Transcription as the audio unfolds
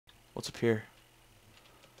What's up here?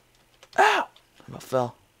 Ow! I about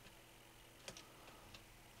fell.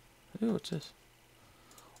 Ooh, what's this?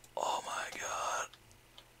 Oh my god.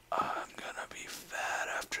 I'm gonna be fat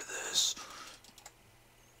after this.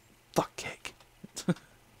 Fuck cake.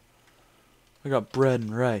 I got bread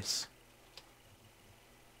and rice.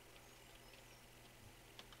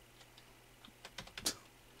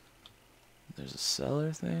 There's a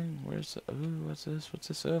cellar thing. Where's the, ooh, what's this? What's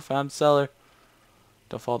this? Oh, found cellar.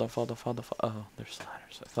 Don't fall, don't fall, don't fall, don't fall. Oh, there's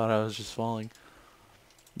ladders. I thought I was just falling.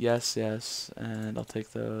 Yes, yes, and I'll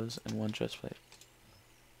take those and one chest plate.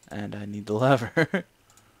 And I need the lever.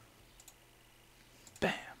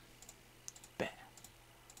 Bam. Bam.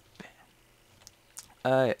 Bam.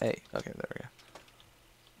 Hey, okay, there we go.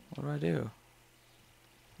 What do?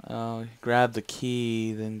 Oh, grab the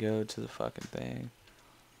key, then go to the fucking thing.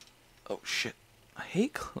 Oh shit. I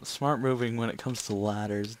hate smart moving when it comes to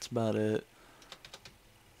ladders. It's about it.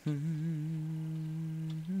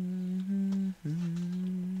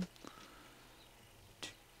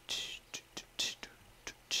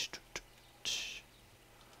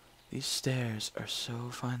 These stairs are so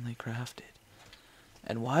finely crafted.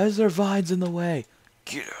 And why is there vines in the way?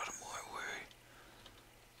 Get out of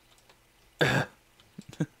my way.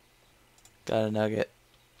 Got a nugget.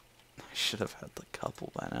 I should have had the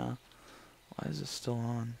couple by now. Why is this still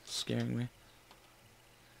on? It's scaring me.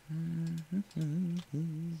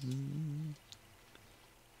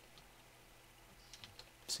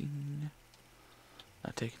 Scene.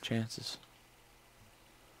 Not taking chances.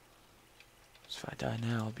 If I die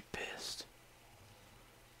now, I'll be pissed.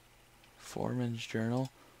 Foreman's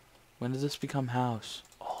journal. When did this become house?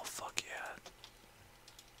 Oh, fuck yeah.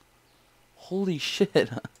 Holy shit.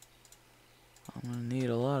 I'm gonna need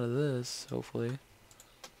a lot of this, hopefully.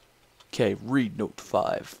 Okay, read note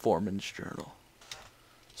 5, Foreman's journal.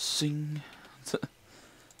 Sing.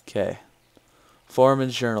 Okay.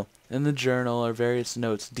 Foreman's journal. In the journal are various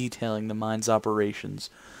notes detailing the mine's operations.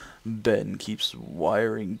 Ben keeps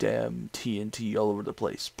wiring damn TNT all over the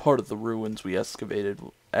place. Part of the ruins we excavated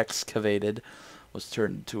was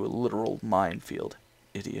turned into a literal minefield.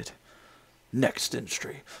 Idiot. Next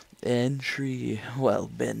entry. Well,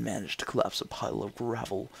 Ben managed to collapse a pile of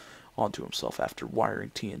gravel onto himself after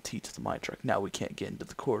wiring TNT to the mine truck. Now we can't get into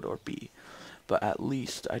the corridor B. But at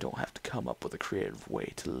least I don't have to come up with a creative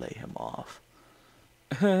way to lay him off.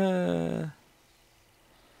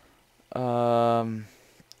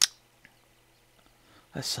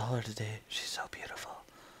 I saw her today. She's so beautiful.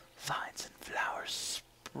 Vines and flowers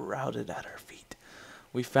sprouted at her feet.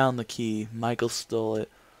 We found the key. Michael stole it.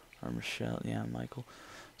 Or Michelle. Yeah, Michael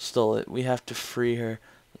stole it. We have to free her.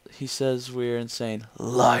 He says we're insane.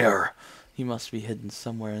 Liar! He must be hidden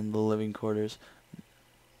somewhere in the living quarters.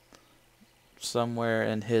 Somewhere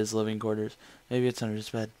in his living quarters. Maybe it's under his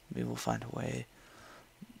bed. Maybe we'll find a way.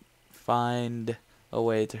 Find a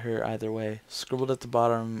way to her either way. Scribbled at the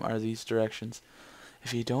bottom are these directions.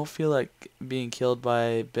 If you don't feel like being killed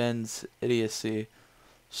by Ben's idiocy,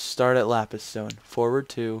 start at Lapis Stone. Forward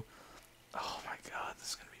 2. Oh my god, this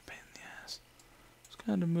is going to be a pain in the ass. Just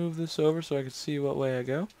kind of move this over so I can see what way I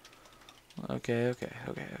go. Okay.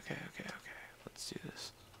 Let's do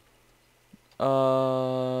this.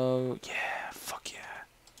 Yeah, fuck yeah.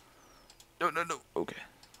 No. Okay.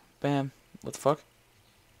 Bam. What the fuck?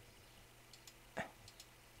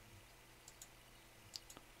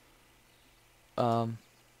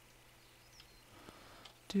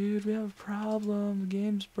 Dude, we have a problem. The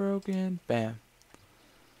game's broken. Bam.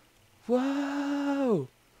 Whoa!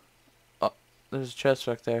 Oh, there's a chest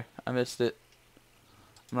back there. I missed it.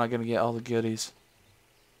 I'm not gonna get all the goodies.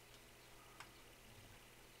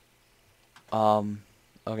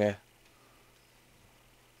 Okay.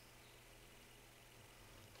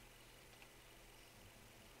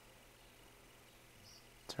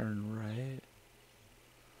 Turn right.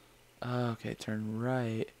 Okay, turn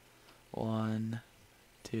right. 1,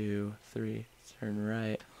 2, 3. Turn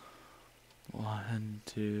right. 1,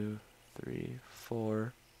 2, 3,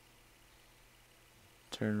 4.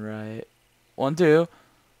 Turn right. 1, 2.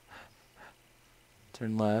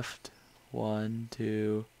 Turn left. 1,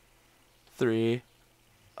 2, 3.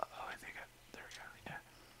 Oh, I think there we go. Yeah.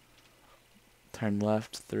 Turn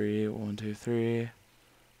left. 3. 1, 2, 3.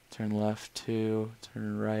 Turn left 2.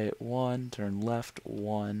 Turn right 1. Turn left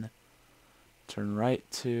 1. Turn right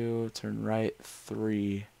 2. Turn right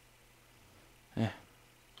 3. So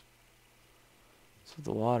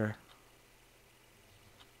the water.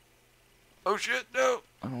 Oh shit, no!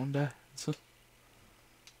 I don't want to die.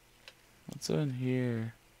 What's in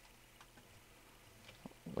here?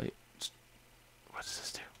 Wait. What does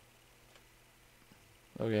this do?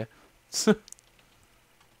 Okay.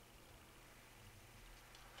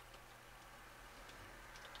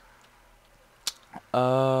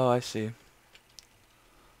 Oh, I see.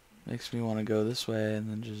 Makes me want to go this way and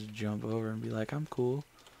then just jump over and be like, I'm cool.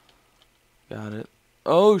 Got it.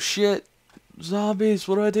 Oh, shit. Zombies,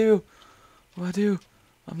 what do I do? What do I do?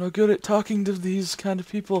 I'm not good at talking to these kind of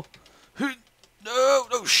people. No,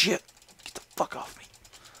 no, shit. Get the fuck off me.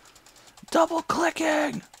 Double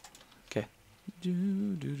clicking. Okay.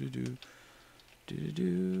 Do, do, do, do. Do, do,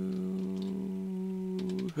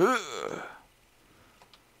 do.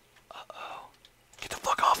 Uh-oh. Get the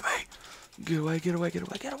fuck off me. Get away, get away, get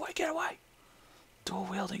away, get away, get away. Dual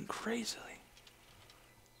wielding crazily.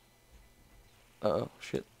 Uh-oh,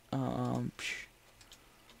 shit. Psh.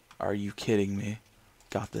 Are you kidding me?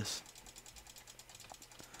 Got this.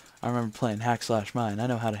 I remember playing Hack/Mine. I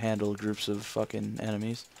know how to handle groups of fucking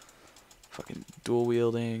enemies. Fucking dual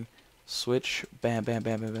wielding. Switch. Bam, bam,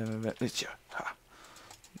 bam, bam, bam, bam, bam.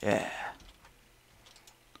 Yeah.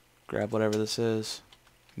 Grab whatever this is.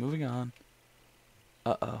 Moving on.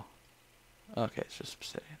 Uh-oh. Okay, it's just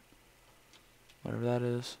obsidian. Whatever that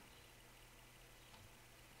is.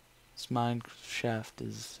 This mine shaft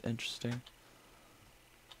is interesting.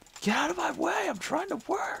 Get out of my way! I'm trying to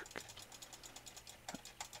work!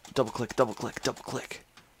 Double click, double click, double click.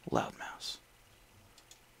 Loud mouse.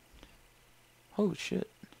 Holy shit.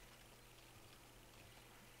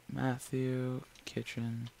 Matthew,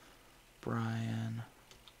 kitchen, Brian,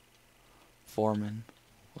 foreman.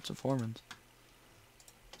 What's a foreman?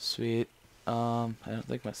 Sweet. I don't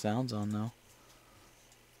think my sound's on though.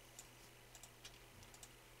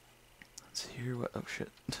 Let's hear what. Oh shit.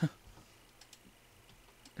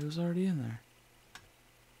 It was already in there.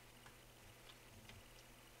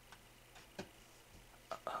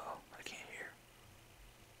 Uh-oh, I can't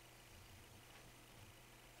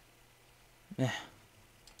hear. Eh.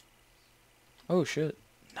 Oh shit.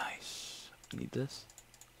 Nice. Need this.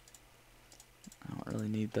 I don't really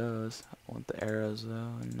need those. I want the arrows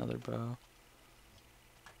though, and another bow.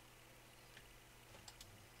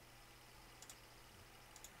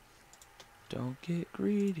 Don't get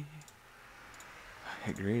greedy. If I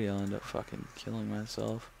get greedy, I'll end up fucking killing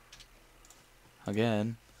myself.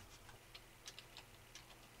 Again.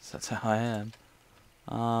 So that's how I am.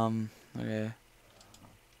 Okay.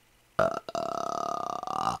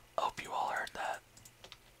 Hope you all heard that.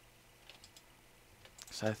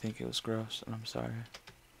 Because I think it was gross, and I'm sorry.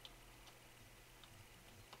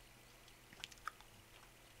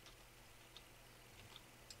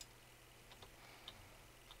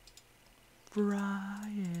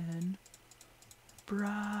 Brian.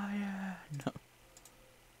 No.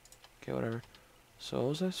 Okay, whatever. So what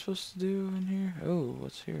was I supposed to do in here? Oh,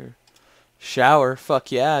 what's here? Shower.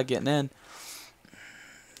 Fuck yeah, getting in.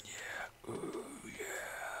 Yeah. Ooh,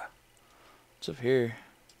 yeah. What's up here?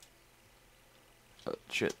 Oh,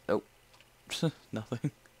 shit. Oh.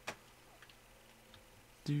 Nothing.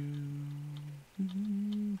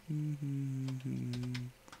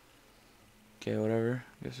 Okay, whatever.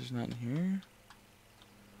 Guess there's nothing here.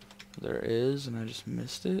 There is, and I just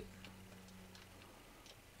missed it.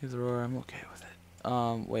 Either or, I'm okay with it.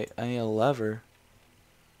 Wait, I need a lever.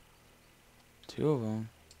 2 of them.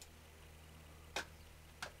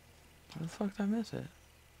 Where the fuck did I miss it?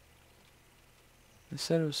 They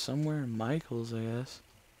said it was somewhere in Michael's, I guess.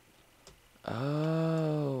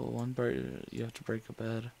 Oh, one part you have to break a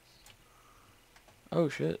bed. Oh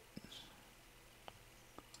shit.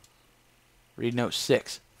 Read note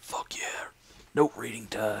 6. Fuck yeah. Note reading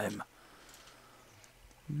time.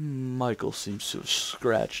 Michael seems to have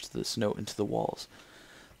scratched this note into the walls.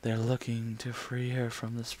 They're looking to free her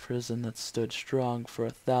from this prison that stood strong for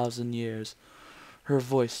 1,000 years. Her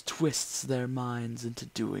voice twists their minds into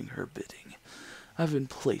doing her bidding. I've been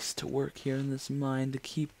placed to work here in this mine to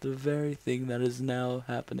keep the very thing that is now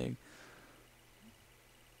happening.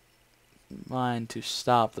 Mine to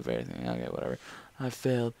stop the very thing. Okay, whatever. I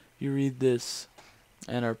failed. You read this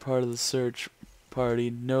and are part of the search party.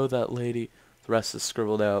 Know that lady. The rest is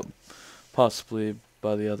scribbled out, possibly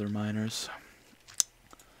by the other miners.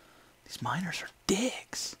 These miners are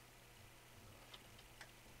dicks.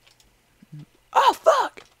 Oh,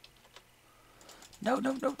 fuck! No.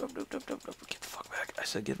 Get the fuck back. I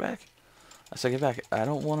said get back. I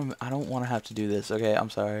don't want to have to do this. Okay,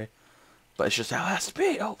 I'm sorry. But it's just how it has to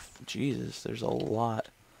be. Oh, Jesus. There's a lot.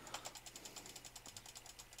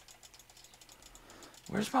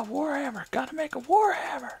 Where's my warhammer? Gotta make a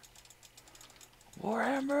warhammer.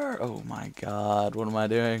 Warhammer. Oh, my God. What am I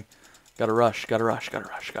doing? Gotta rush.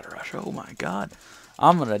 Oh, my God.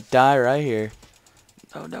 I'm gonna die right here.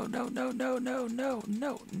 No.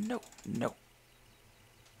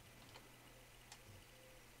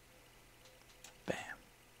 Bam.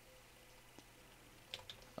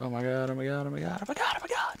 Oh my god, oh my god, oh my god, oh my god, oh my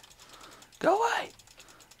god. Go away.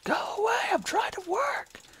 Go away, I'm trying to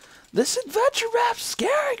work. This adventure map's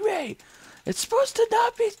scaring me. It's supposed to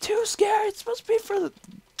not be too scary. It's supposed to be for the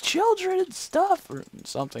children and stuff. Or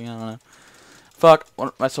something, I don't know. Fuck,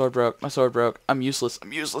 my sword broke. My sword broke. I'm useless.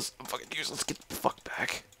 I'm useless. I'm fucking useless. Get the fuck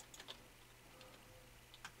back.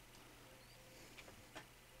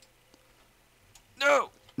 No!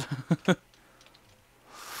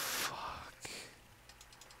 Fuck.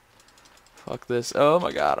 Fuck this. Oh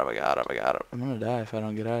my god, oh my god, oh my god. I'm gonna die if I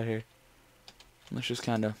don't get out of here. Let's just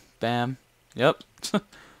kinda bam. Yep.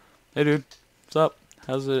 Hey dude. What's up?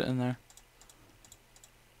 How's it in there?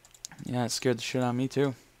 Yeah, it scared the shit out of me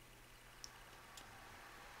too.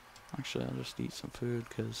 Actually, I'll just eat some food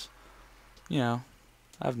because, you know,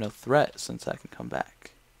 I have no threat since I can come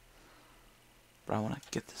back. But I want to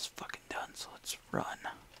get this fucking done, so let's run.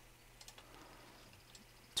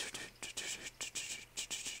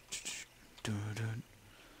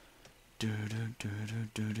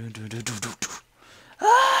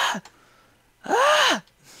 Ah! Ah!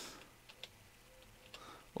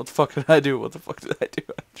 What the fuck did I do? What the fuck did I do?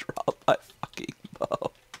 I dropped my fucking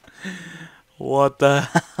bow. What the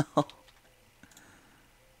hell?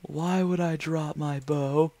 Why would I drop my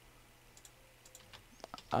bow?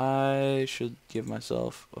 I should give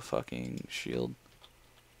myself a fucking shield.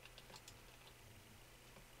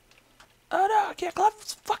 Oh no, I can't climb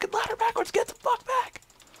this fucking ladder backwards. Get the fuck back.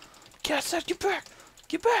 Cat said, get back.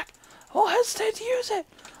 Get back. I won't hesitate to use it.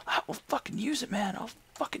 I will fucking use it, man. I'll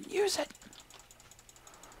fucking use it.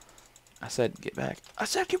 I said, get back. I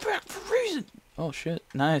said, get back for a reason. Oh shit,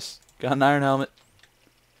 nice. Got an iron helmet.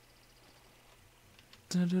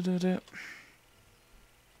 If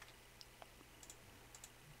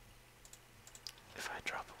I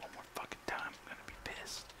drop it one more fucking time, I'm gonna be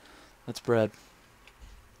pissed. That's bread.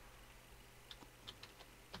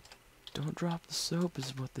 Don't drop the soap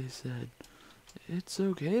is what they said. It's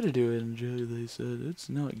okay to do it in jail, they said. It's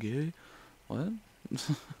not gay. What?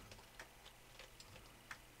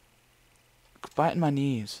 Biting my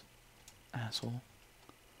knees. Asshole.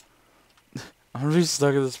 I'm gonna be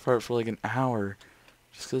stuck at this part for like an hour.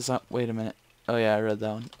 Just cause I... Wait a minute. Oh yeah, I read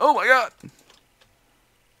that one. Oh my god!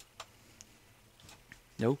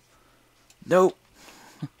 Nope. Nope.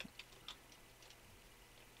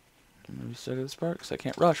 I'm gonna be stuck at this part because I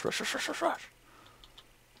can't rush. Rush.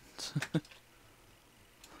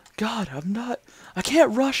 God, I'm not... I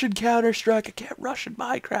can't rush in Counter-Strike. I can't rush in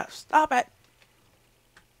Minecraft. Stop it!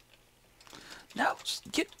 No,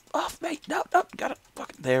 get off me. No, gotta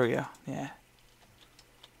fucking... There we go. Yeah.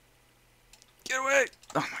 Get away!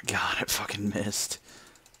 Oh my god, I fucking missed.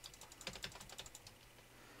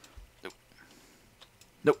 Nope.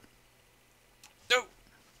 Nope. Nope.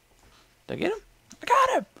 Did I get him? I got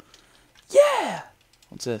him! Yeah!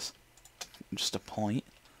 What's this? Just a point.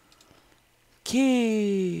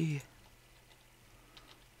 Key!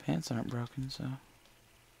 Pants aren't broken, so...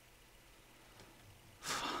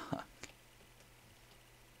 Fuck.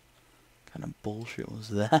 What kind of bullshit was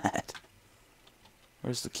that?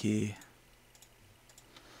 Where's the key?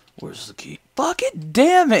 Where's the key? Fucking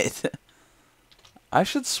damn it! I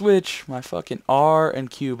should switch my fucking R and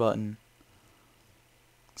Q button.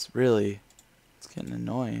 It's getting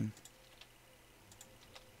annoying.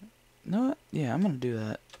 You know what? Yeah, I'm gonna do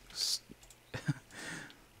that.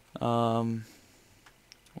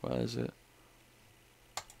 What is it?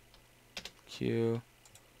 Q.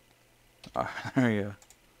 Oh, there we go.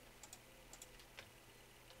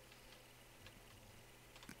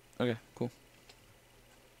 Okay, cool.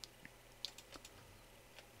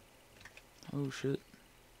 Oh shit.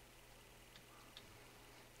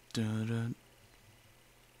 Dun-dun.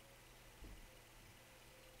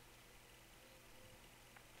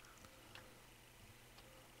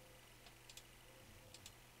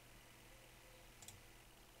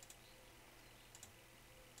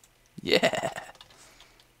 Yeah.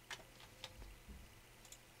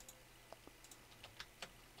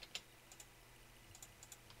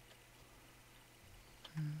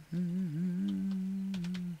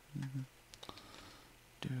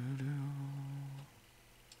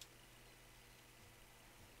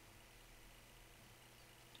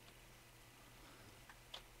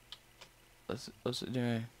 What's it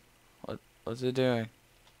doing? What's it doing?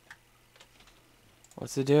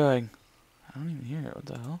 What's it doing? I don't even hear it. What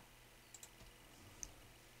the hell?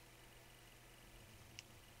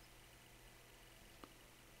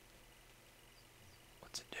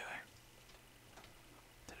 What's it doing?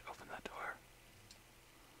 Did it open that door?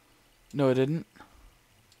 No, it didn't.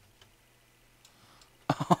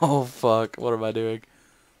 Oh fuck! What am I doing?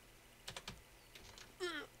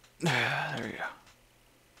 There we go.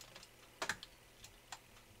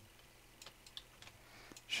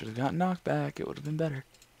 Should have gotten knocked back. It would have been better.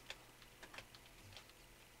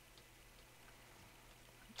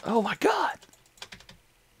 Oh my god!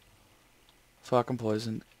 Fuck, I'm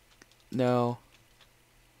poisoned. No.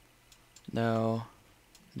 No.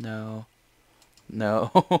 No.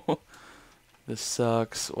 No. This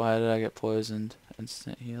sucks. Why did I get poisoned?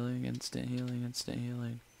 Instant healing, instant healing, instant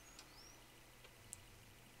healing.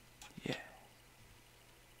 Yeah.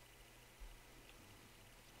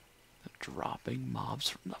 They're dropping mobs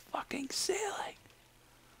from the fucking ceiling.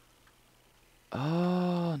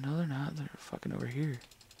 Oh, no they're not. They're fucking over here.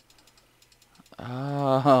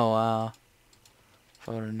 Oh, wow. If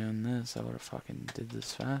I would have known this, I would have fucking did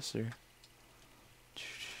this faster.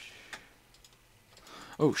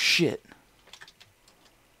 Oh, shit.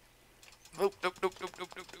 Nope, nope, nope, nope, nope,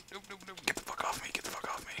 nope, nope, nope, nope, nope. Get the fuck off me, get the fuck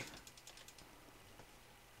off me.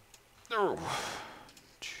 No.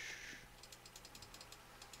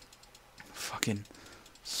 Fucking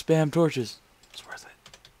spam torches. It's worth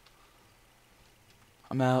it.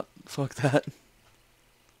 I'm out. Fuck that.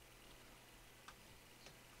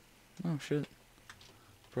 Oh, shit.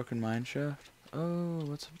 Broken mine shaft. Oh,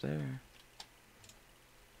 what's up there?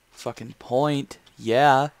 Fucking point.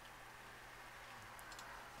 Yeah.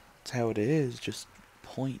 That's how it is. Just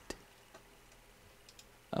point.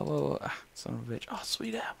 Oh, whoa, whoa. Ah, son of a bitch. Oh,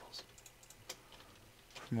 sweet apples.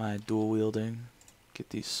 For my dual wielding. Get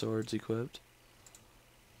these swords equipped.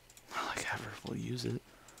 Like I ever will use it.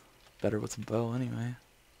 Better with a bow anyway.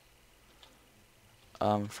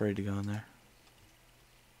 I'm afraid to go in there.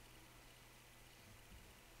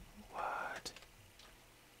 What?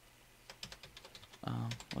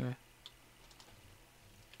 Okay.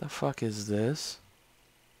 The fuck is this?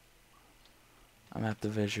 I'm at the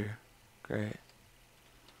Visor. Great.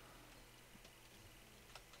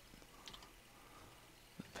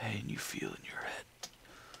 The pain you feel in your head.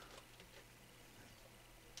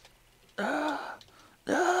 Ah!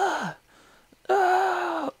 Ah!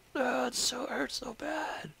 Ah! Ah! It hurts so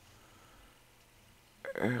bad.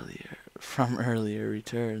 Earlier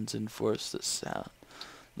returns enforce the sound.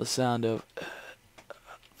 The sound of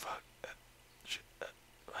fuck. Shit,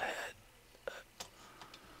 my head.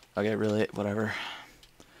 Okay, really, whatever.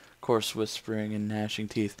 Coarse whispering and gnashing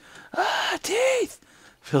teeth. Ah, teeth!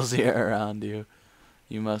 Fills the air around you.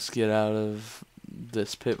 You must get out of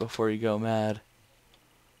this pit before you go mad.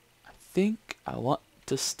 I think I want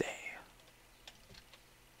to stay.